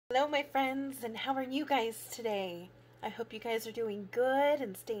Hello, my friends, and how are you guys today? I hope you guys are doing good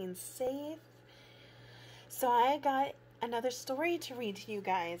and staying safe. So I got another story to read to you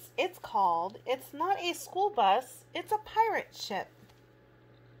guys. It's called, It's Not a School Bus, It's a Pirate Ship.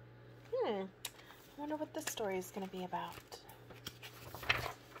 I wonder what this story is going to be about.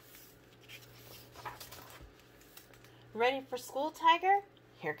 Ready for school, Tiger?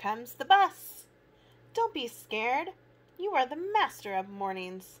 Here comes the bus. Don't be scared. You are the master of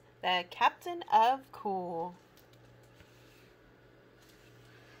mornings, the captain of cool.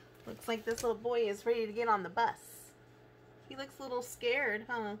 Looks like this little boy is ready to get on the bus. He looks a little scared,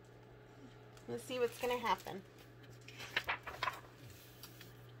 huh? Let's see what's going to happen.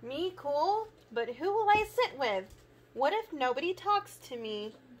 Me cool, but who will I sit with? What if nobody talks to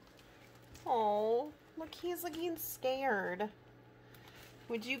me? Oh, look, he's looking scared.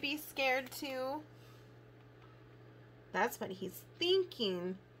 Would you be scared too? That's what he's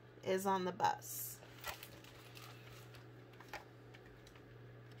thinking is on the bus.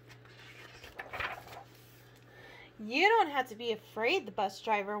 You don't have to be afraid, the bus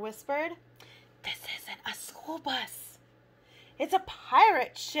driver whispered. This isn't a school bus. It's a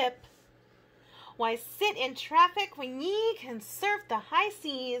pirate ship. Why sit in traffic when ye can surf the high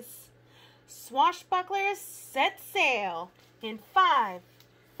seas? Swashbucklers, set sail in 5,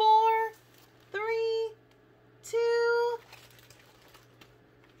 4, 3, 2.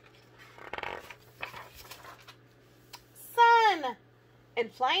 Sun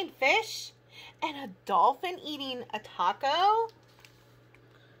and flying fish and a dolphin eating a taco.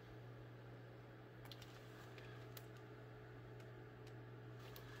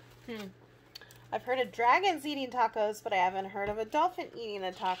 I've heard of dragons eating tacos, but I haven't heard of a dolphin eating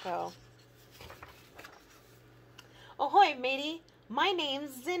a taco. Ahoy, matey. My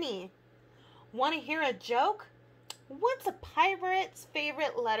name's Zinni. Want to hear a joke? What's a pirate's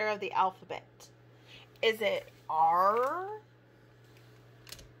favorite letter of the alphabet? Is it R?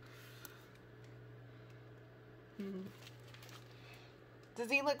 Does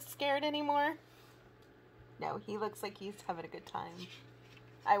he look scared anymore? No, he looks like he's having a good time.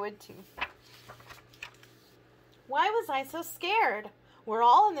 I would too. Why was I so scared? We're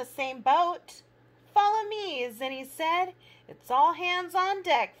all in the same boat. Follow me, Zinni said. It's all hands on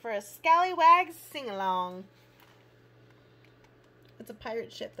deck for a scallywag sing-along. It's a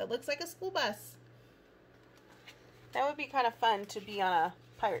pirate ship that looks like a school bus. That would be kind of fun to be on a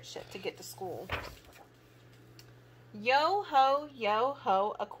pirate ship to get to school. Yo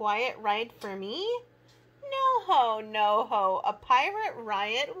ho, a quiet ride for me? No ho, a pirate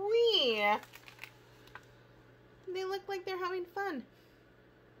riot we. They look like they're having fun.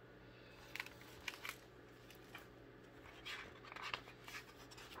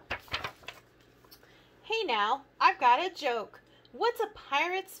 Hey now, I've got a joke. What's a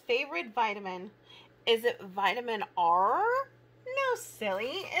pirate's favorite vitamin? Is it vitamin R? No,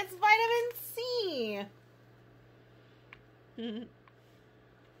 silly, it's vitamin C.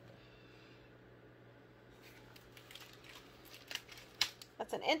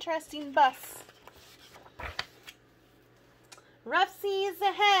 That's an interesting bus. Rough seas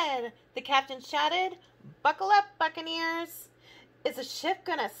ahead, the captain shouted. Buckle up, buccaneers. Is the ship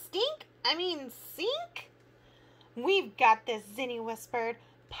gonna stink? I mean, sink? We've got this, Zinni whispered.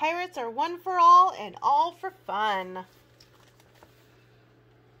 Pirates are one for all and all for fun.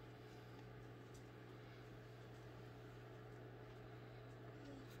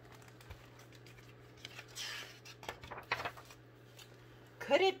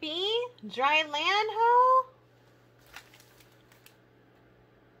 Could it be dry land, ho?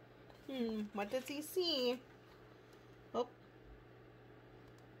 What does he see? Oh.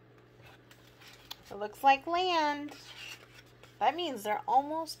 It looks like land. That means they're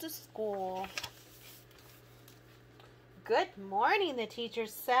almost to school. Good morning, the teacher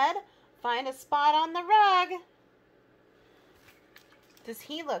said. Find a spot on the rug. Does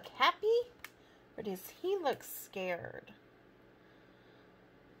he look happy or does he look scared?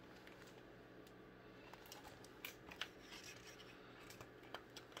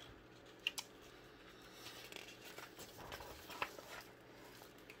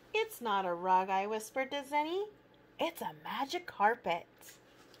 It's not a rug, I whispered to Zinni. It's a magic carpet.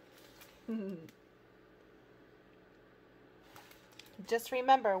 Just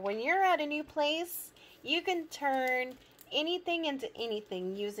remember, when you're at a new place, you can turn anything into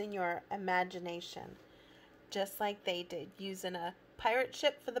anything using your imagination. Just like they did, using a pirate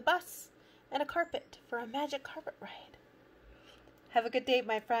ship for the bus and a carpet for a magic carpet ride. Have a good day,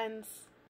 my friends.